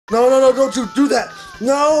No, no, no, don't you do that.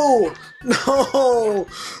 No. No.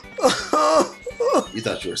 You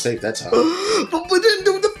thought you were safe that time. But we didn't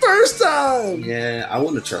do it the first time. Yeah, I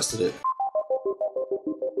wouldn't have trusted it.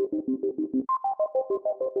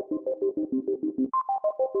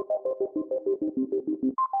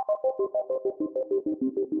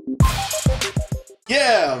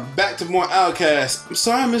 Yeah, back to more Outcast. I'm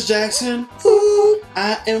sorry, Miss Jackson. Ooh,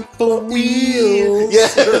 I am for real. Yeah,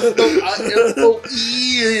 I am for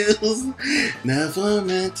real. Never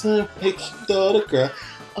meant to make your daughter cry.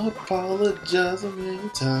 Apologize a million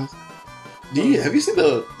times. Have you seen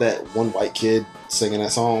that one white kid singing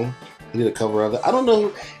that song? He did a cover of it. I don't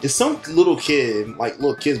know. It's some little kid, like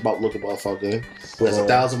little kids about looking motherfucker, who has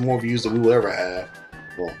 1,000 more views than we will ever have.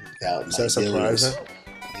 Well, is that surprising?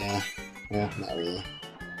 Yeah. Yeah, not really.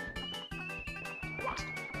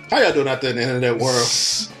 How y'all doing out there in the internet world?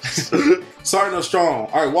 Sorry, no strong.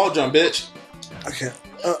 All right, wall jump, bitch. I can't.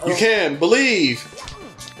 You can believe.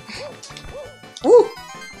 Woo.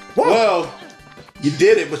 Whoa. Well, you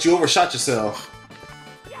did it, but you overshot yourself.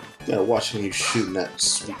 You gotta watch when you shooting that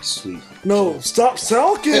sweet, sweet. No, stop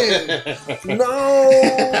sulking. No.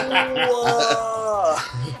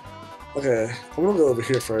 Okay, I'm gonna go over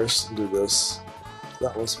here first and do this.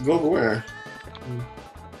 That was go over where?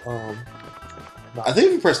 I think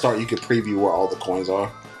if you press start, you can preview where all the coins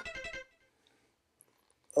are.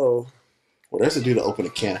 Oh. Well, there's a dude to open a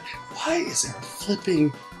cannon. Why is there a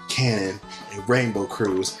flipping cannon in Rainbow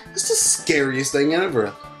Cruise? It's the scariest thing ever.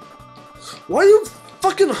 Why are you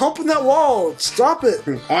fucking humping that wall? Stop it.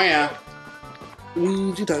 Oh, yeah.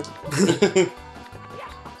 You died.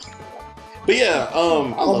 But yeah, I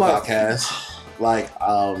love Outcast. Like,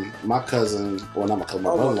 my cousin, well, not my cousin,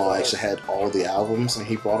 my brother-in-law actually had all the albums, and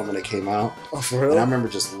he bought them when they came out. Oh, for real? And I remember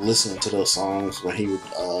just listening to those songs when he would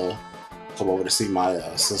come over to see my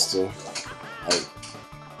sister. Like,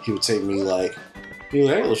 he would take me, like, he was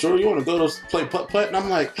like, hey, Llessur, you want to go to play putt-putt? And I'm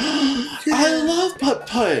like, I love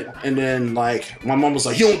putt-putt. And then, like, my mom was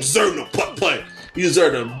like, you don't deserve no putt-putt. You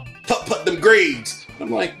deserve to putt-putt them grades. And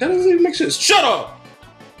I'm like, that doesn't even make sense. Shut up!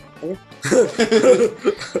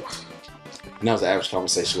 And that was the average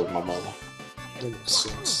conversation with my mother. That makes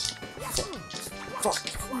sense. Fuck.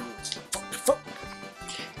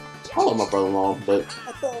 I love my brother-in-law, but...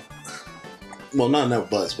 Well, not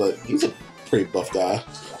enough butts, but he's a pretty buff guy.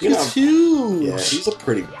 He's huge! Yeah, he's a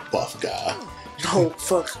pretty buff guy. No,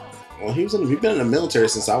 fuck. Well, he's been in the military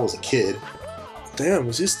since I was a kid. Damn,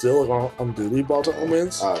 is he still like, on duty, Baltic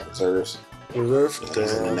Omens? Reserves. Reserve? Yeah,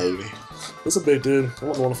 he's in the Navy. That's a big dude. I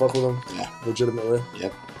wouldn't want to fuck with him. Yeah. Legitimately.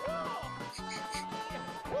 Yep.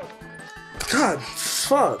 God,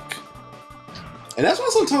 fuck. And that's why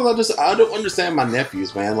sometimes I don't understand my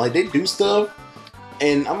nephews, man. Like, they do stuff,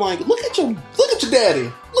 and I'm like, look at your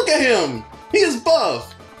daddy. Look at him. He is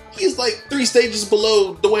buff. He is like 3 stages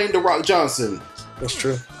below Dwayne "The Rock" Johnson. That's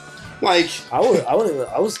true. Like, I mean,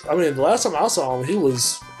 the last time I saw him, he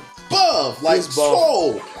was buff, like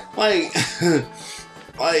swole. Like,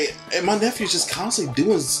 and my nephew's just constantly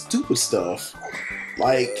doing stupid stuff.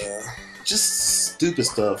 Like, just stupid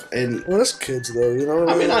stuff. And well, that's kids though, you know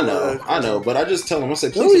what I mean? I know, but I just tell him, I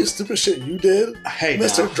say, you know what stupid shit you did? Hey,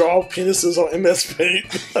 Mr. Draw penises on MS Paint.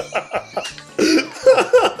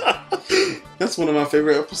 That's one of my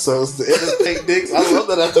favorite episodes, the MS Paint dicks. I love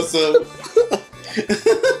that episode.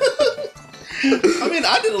 I mean,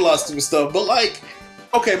 I did a lot of stupid stuff, but like,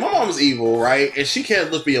 okay, my mom was evil, right? And she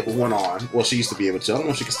can't lift me up with one arm. Well, she used to be able to. I don't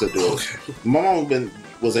know if she can still do it. My mom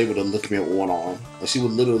was able to lift me up with one arm. Like, she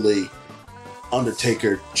would literally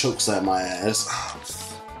Undertaker chokeslam my ass.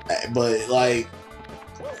 But like,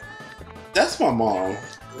 that's my mom.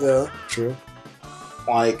 Yeah, true.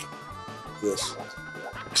 Like, yes,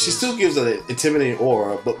 she still gives an intimidating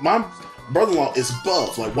aura. But my brother-in-law is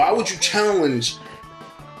buff. Like, why would you challenge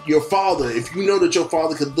your father if you know that your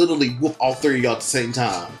father could literally whoop all 3 of y'all at the same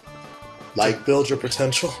time? Like, build your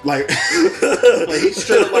potential. Like, like he's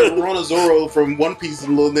straight up like Rona Zoro from One Piece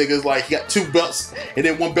and little niggas. Like, he got 2 belts and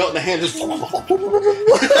then 1 belt in the hand. Just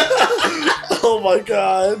oh my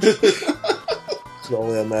god! Can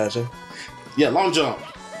only imagine. Yeah, long jump.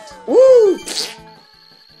 Woo!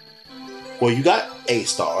 Well, you got a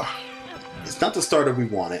star. It's not the star that we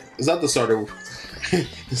wanted. It's not the star that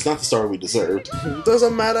it's not the star we deserved.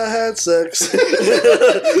 Doesn't matter. I had sex.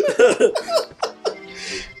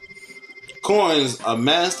 Coins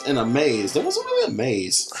amassed in a maze. There wasn't really a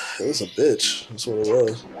maze. It was a bitch. That's what it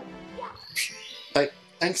was. Like,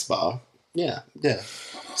 thanks, Bob. Yeah.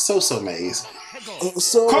 So maze.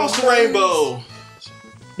 So Cross the rainbow.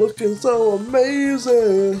 Looking so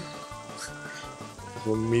amazing.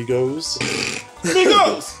 Amigos.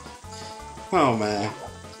 Amigos. Oh man.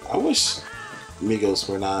 I wish Migos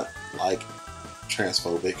were not like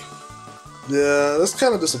transphobic. Yeah, that's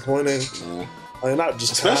kind of disappointing. Yeah. I mean, not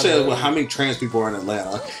just especially with how many trans people are in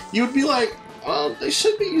Atlanta. You would be like, they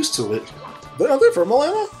should be used to it. Are they from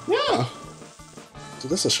Atlanta? Yeah.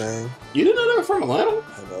 Dude, that's a shame. You didn't know they were from Atlanta?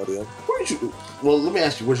 I have no idea. Where did you? Well, let me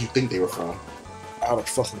ask you, where did you think they were from? Out of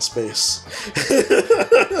fucking space.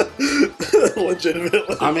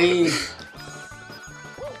 Legitimately. I mean,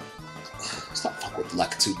 stop fucking with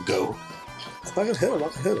Lakitu to go. If I can hit him, I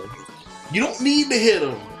can hit him. You don't need to hit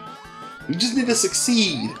him. You just need to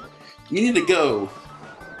succeed. You need to go.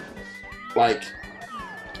 Like,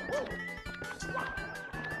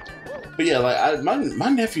 but yeah, like my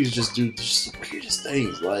nephews just do just the weirdest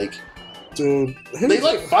things. Like, dude, they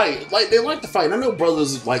like fight. Like, they like to fight. I know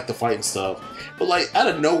brothers like to fight and stuff, but like out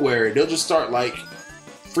of nowhere, they'll just start like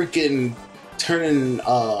freaking turning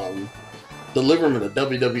the living room into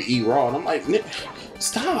WWE Raw, and I'm like,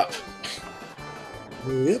 stop.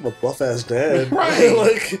 We have a buff ass dad, right?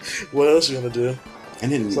 Like, what else are you gonna do?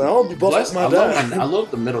 And then, so I'll be buff as my dad. I love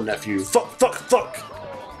the middle nephew. Fuck.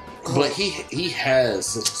 But he has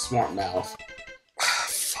such a smart mouth.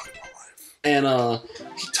 Fuck my life. And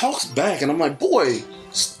he talks back, and I'm like, boy,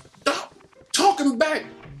 stop talking back,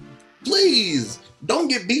 please. Don't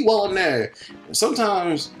get beat while in there. And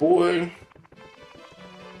sometimes, boy,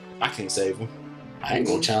 I can't save him. I ain't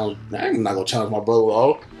not gonna challenge my brother.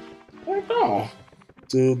 Oh, no.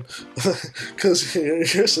 Dude, because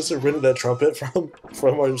your sister rented that trumpet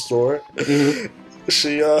from our store. Mm-hmm.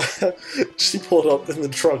 She pulled up in the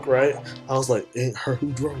trunk, right? I was like, ain't her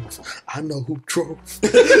who drove. I know who drove.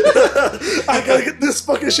 I gotta get this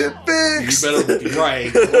fucking shit fixed. You better be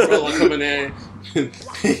right. My brother coming in.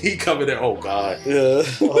 He coming in. Oh, God. Yeah.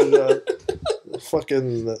 Oh, God.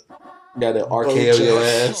 Fucking. Got that RKO your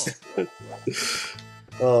ass.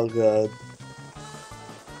 Oh, God.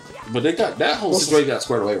 But they got that whole situation got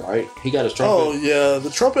squared away, right? He got his trumpet. Oh yeah, the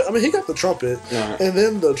trumpet. I mean, he got the trumpet, right. And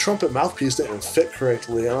then the trumpet mouthpiece didn't fit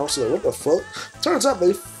correctly, and I was like, "What the fuck?" Turns out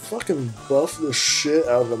they fucking buffed the shit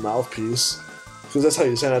out of the mouthpiece, because that's how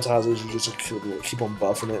you sanitize it. You just keep on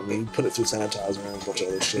buffing it, and then you put it through sanitizer and a bunch of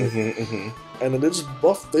other shit. And then they just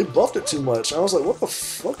buffed it too much. And I was like, "What the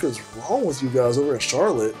fuck is wrong with you guys over in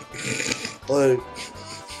Charlotte?" Like.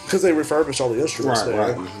 Because they refurbished all the instruments there.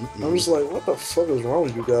 Right. I'm just like, what the fuck is wrong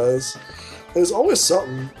with you guys? There's always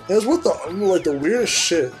something. And it's with the weirdest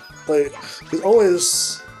shit. Like, it's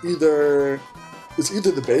always either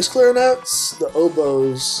the bass clarinets, the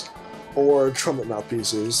oboes, or trumpet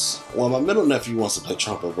mouthpieces. Well, my middle nephew wants to play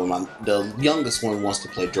trumpet, but the youngest one wants to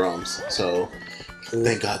play drums. So,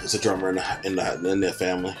 thank God there's a drummer in their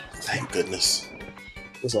family. Thank goodness.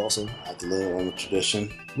 That's awesome. I have to live on the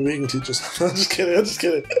tradition. Maybe he can teach us something. I'm just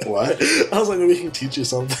kidding. What? I was like, maybe he can teach you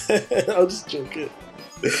something. I'm just joking.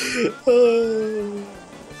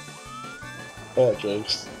 Bad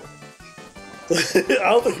jokes. I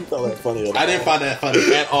don't think you found that funny at all. I didn't find that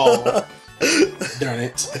funny at all. Darn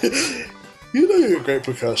it. You know you're a great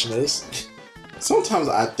percussionist. Sometimes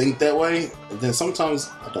I think that way, and then sometimes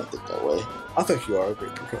I don't think that way. I think you are a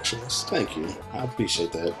great percussionist. Thank you. I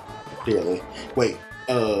appreciate that dearly. Wait.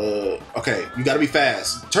 Okay, you gotta be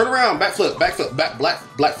fast. Turn around, backflip,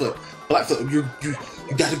 black flip. You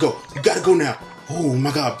gotta go. You gotta go now. Oh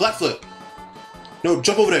my God, black flip. No,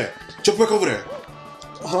 jump over there. Jump back over there.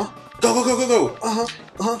 Uh-huh. Go.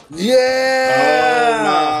 Yeah.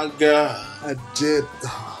 Oh my God. I did.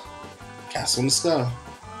 Castle in the sky.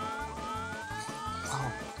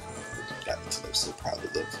 Oh. Got me to live so proud to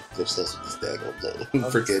live with this daggone little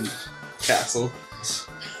freaking castle.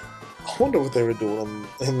 I wonder what they were doing,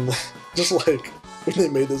 and just like when they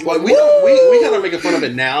made this. Like we kind of making fun of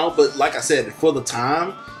it now, but like I said, for the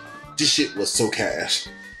time, this shit was so cash.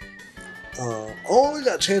 Oh, we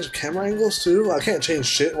got to change camera angles too. I can't change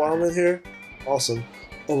shit while I'm in here. Awesome.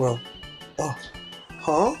 Oh well. Oh,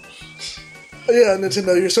 huh? Yeah,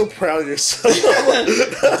 Nintendo, you're so proud of yourself.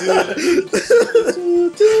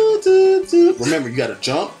 Remember, you gotta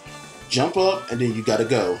jump up, and then you gotta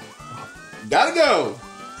go. Gotta go.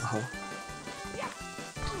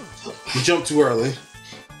 You jumped too early.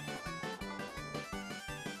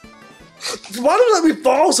 Why does that be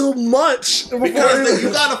fall so much? Because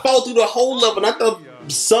you gotta fall through the whole level, not the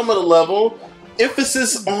some of the level.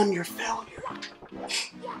 Emphasis on your failure.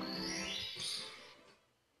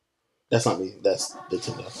 That's not me. That's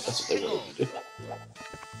Nintendo. That's what they want you to do.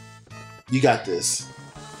 You got this.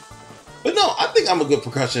 But no, I think I'm a good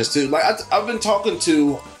percussionist too. Like I've been talking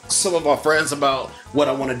to some of our friends about what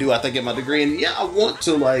I want to do after I get my degree, and yeah, I want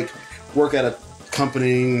to like work at a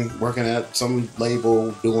company, working at some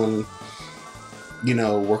label, doing you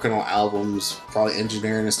know, working on albums, probably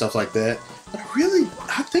engineering and stuff like that. But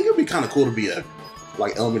I think it'd be kind of cool to be a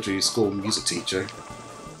like elementary school music teacher.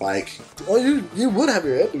 Like, oh, you would have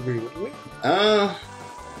your ed degree, wouldn't you?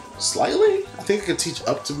 Slightly. I think I could teach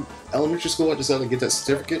up to elementary school. I just have to get that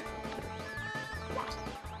certificate.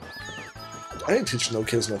 I ain't teaching no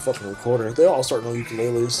kids no fucking recorder. They all start knowing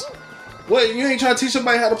ukuleles. What, you ain't trying to teach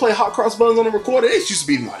somebody how to play hot cross buttons on a recorder? It used to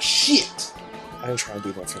be my shit. I ain't trying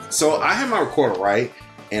to do my fucking. So I had my recorder, right?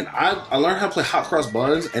 And I learned how to play hot cross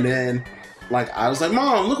buns, and then like I was like,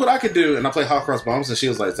 Mom, look what I could do, and I played hot cross buns, and she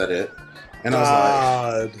was like, is that it? And I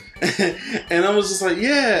was like, and I was just like,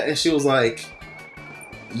 yeah, and she was like,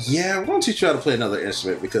 yeah, we're gonna teach you how to play another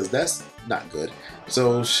instrument because that's not good.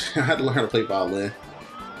 So I had to learn how to play violin.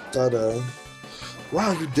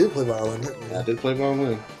 Wow, you did play violin, didn't you? I did play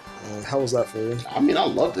violin. How was that for you? I mean, I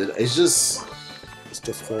loved it. It's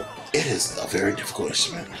difficult. It is a very difficult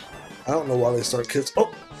instrument. I don't know why they start kids.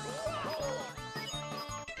 Oh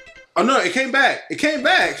no, it came back. It came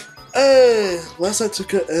back. Hey, last I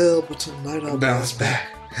took an L, but tonight I'll bounce back.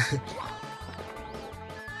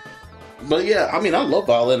 But yeah, I mean, I love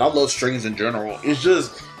violin. I love strings in general. It's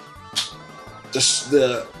just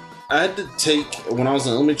I had to take, when I was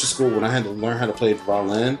in elementary school, when I had to learn how to play the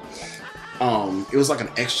violin, it was like an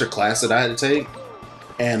extra class that I had to take,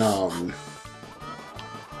 and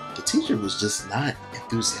the teacher was just not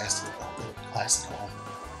enthusiastic about the class at all.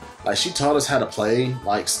 Like, she taught us how to play,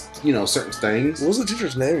 like, you know, certain things. What was the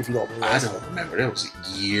teacher's name, if you don't remember? I don't remember. That was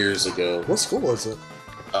years ago. What school was it?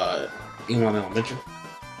 Elon Elementary.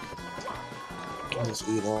 It was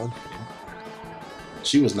Elon.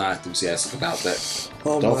 She was not enthusiastic about that.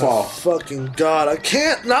 Oh, don't my fall. Fucking God, I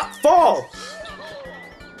can't not fall!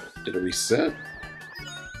 Did it reset?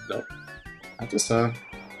 Nope. Not this time.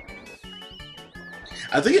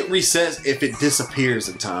 I think it resets if it disappears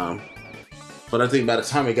in time. But I think by the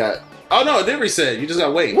time it got... Oh no, it did reset. You just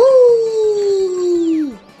gotta wait.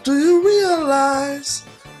 Woo! Do you realize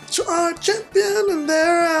that you are a champion in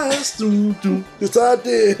their eyes? Yes, I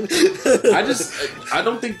did. I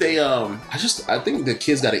don't think they I think the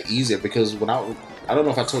kids got it easier because when I don't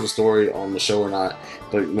know if I told the story on the show or not,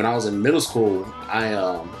 but when I was in middle school,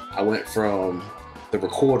 I went from the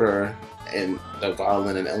recorder and the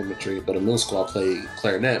violin in elementary, but in middle school I played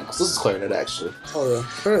clarinet. My sister's clarinet, actually. Oh yeah,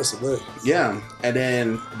 clarinet's lit. Yeah, and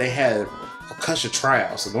then they had percussion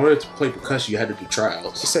tryouts. In order to play percussion, you had to do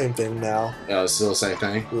tryouts. The same thing now. It's still the same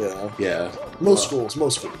thing? Yeah. Yeah. Most schools.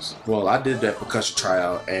 Well, I did that percussion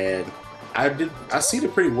tryout, and I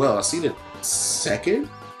seeded pretty well. I seeded second.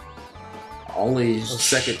 Only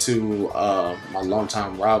second to my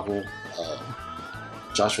longtime rival,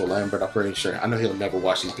 Joshua Lambert. I'm pretty sure. I know he'll never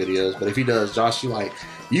watch these videos, but if he does, Josh, you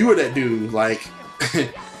were that dude. Like,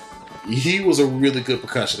 he was a really good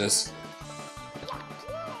percussionist.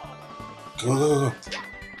 Go.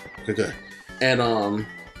 Good. And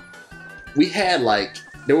we had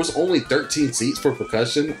there was only 13 seats for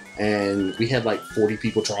percussion, and we had 40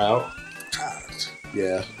 people try out. God.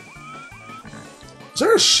 Yeah. Is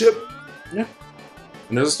there a ship? Yeah.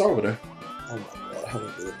 And there's a star over there. Oh my God, how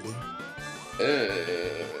did it be?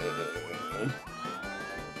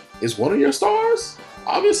 Is one of your stars?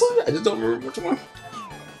 Obviously, I just don't remember which one.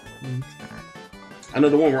 I know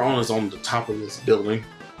the one we're on is on the top of this building.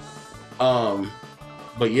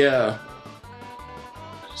 But yeah.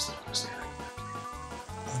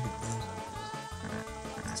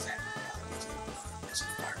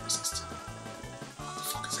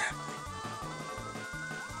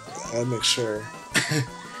 I'll make sure.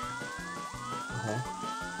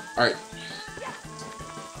 Alright.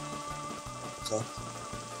 So.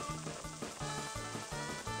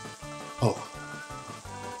 Oh.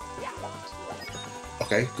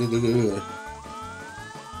 Okay, good.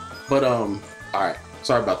 But alright.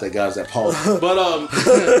 Sorry about that, guys, that pause.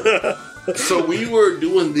 But so we were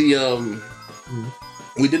doing the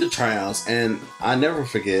we did the tryouts, and I never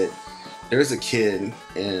forget, there's a kid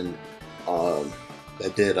in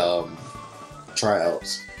that did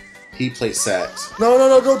tryouts. He plays sax. No,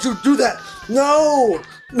 don't you do that. No.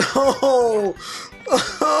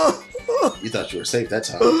 You thought you were safe that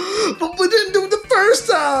time. But we didn't do it the first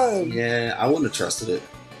time. Yeah, I wouldn't have trusted it.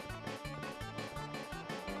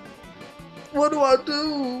 What do I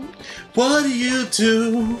do? What do you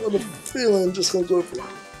do? When the feeling just comes over you.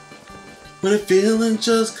 When a feeling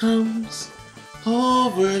just comes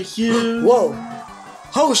over you. Whoa.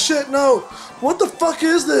 Oh shit, no. What the fuck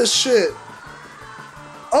is this shit?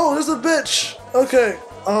 Oh, there's a bitch. Okay.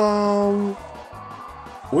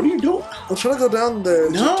 What are you doing? I'm trying to go down there.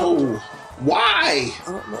 No. Why?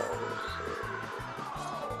 I don't know.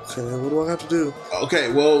 Okay, what do I have to do?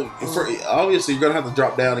 Okay, well, obviously you're gonna have to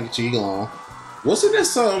drop down and get your eagle on. What's in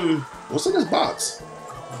this box?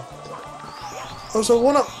 Oh, so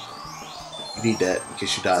what up? You need that in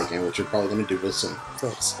case you die again, which you're probably gonna do this soon.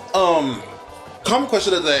 Thanks. Common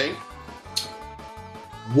question of the day.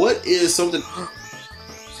 What is something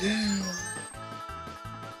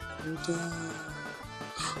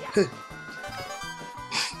Hey.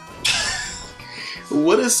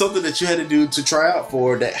 What is something that you had to do to try out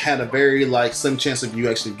for that had a very slim chance of you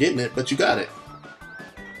actually getting it, but you got it?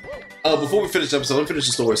 Before we finish the episode, let me finish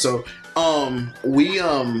the story. So, we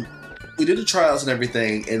did the tryouts and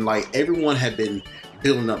everything, and everyone had been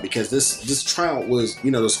building up because this tryout was,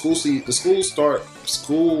 the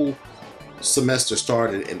school semester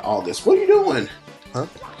started in August. What are you doing? Huh?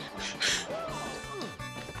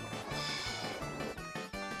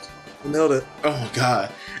 Nailed it. Oh my god.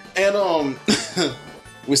 And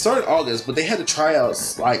we started August, but they had the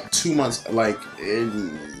tryouts 2 months,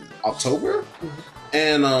 in October. Mm-hmm.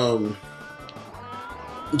 And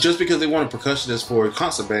just because they wanted percussionists for a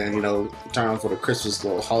concert band, time for the Christmas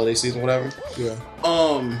little holiday season, whatever. Yeah.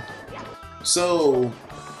 So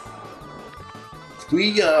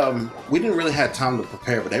we didn't really have time to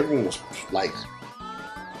prepare, but everyone was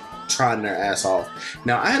trying their ass off.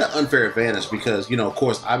 Now I had an unfair advantage because of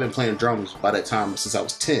course I've been playing drums by that time since I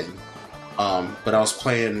was 10. But I was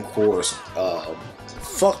playing for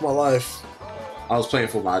fuck my life. I was playing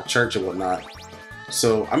for my church and whatnot.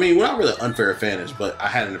 So I mean, not really an unfair advantage, but I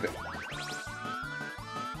had an advantage. Where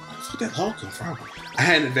did that log come from? I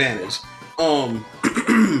had an advantage.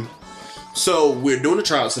 So we're doing the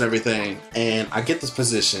tryouts and everything, and I get this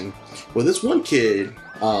position. Well, this one kid,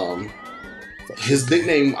 his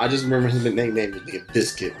nickname, I just remember his nickname was being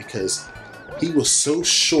Biscuit because he was so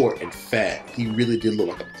short and fat. He really did look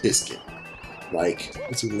like a biscuit.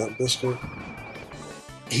 It's a limp biscuit.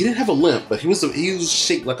 He didn't have a limp, but he was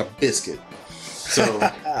shaped like a biscuit. So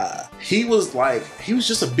he was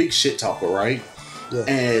just a big shit talker, right? Yeah.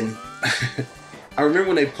 And I remember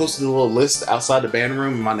when they posted a little list outside the band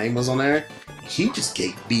room and my name was on there, he just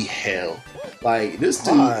gave me hell. This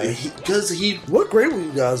dude, because What grade were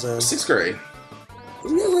you guys in? 6th grade.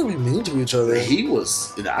 You guys be mean to each other. He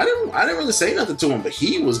was. I didn't really say nothing to him, but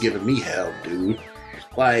he was giving me hell, dude.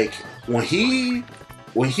 When he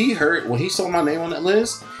saw my name on that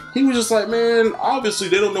list, he was just like, man, obviously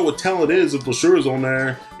they don't know what talent is if Llessur is on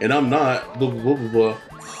there and I'm not. Blah blah blah blah.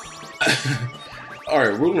 All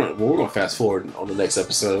right, we're gonna fast forward on the next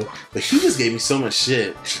episode, but he just gave me so much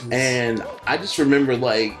shit, and I just remember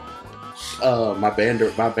my band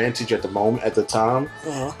teacher at the time,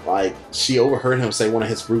 she overheard him say one of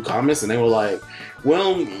his rude comments, and they were like,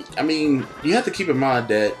 well, I mean, you have to keep in mind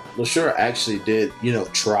that Llessur actually did,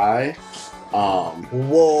 try.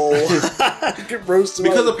 Whoa. Get roasted.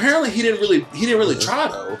 Because apparently he didn't really try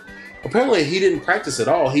though. Apparently he didn't practice at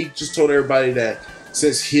all. He just told everybody that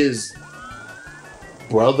since his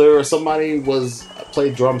brother or somebody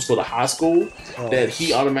played drums for the high school, that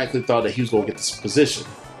he automatically thought that he was going to get this position.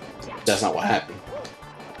 That's not what happened.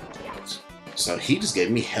 So he just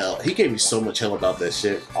gave me hell. He gave me so much hell about that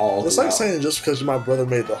shit. It's like saying just because my brother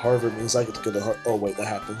made the Harvard means I get to go to Harvard. Oh wait, that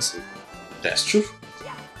happens. That's true.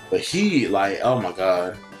 But he oh my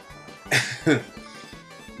god.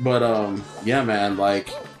 But yeah, man,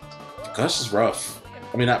 gosh, is rough.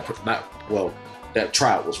 I mean, that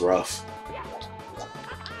tryout was rough.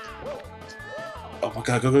 Oh my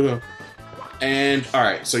god, go. And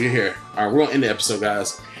alright, so you're here. Alright, we're gonna end the episode,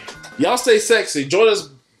 guys. Y'all stay sexy. Join us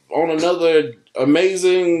on another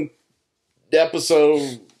amazing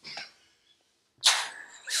episode.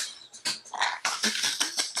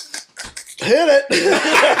 Hit it!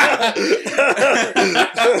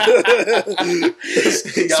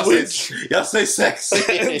 y'all stay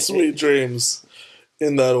sexy. And sweet dreams.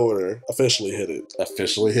 In that order. Officially hit it.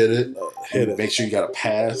 Officially hit it. Hit it. Make sure you got a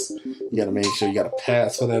pass. You got to make sure you got a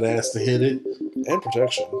pass for that ass to hit it. And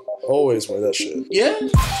protection. Always wear that shit. Yeah.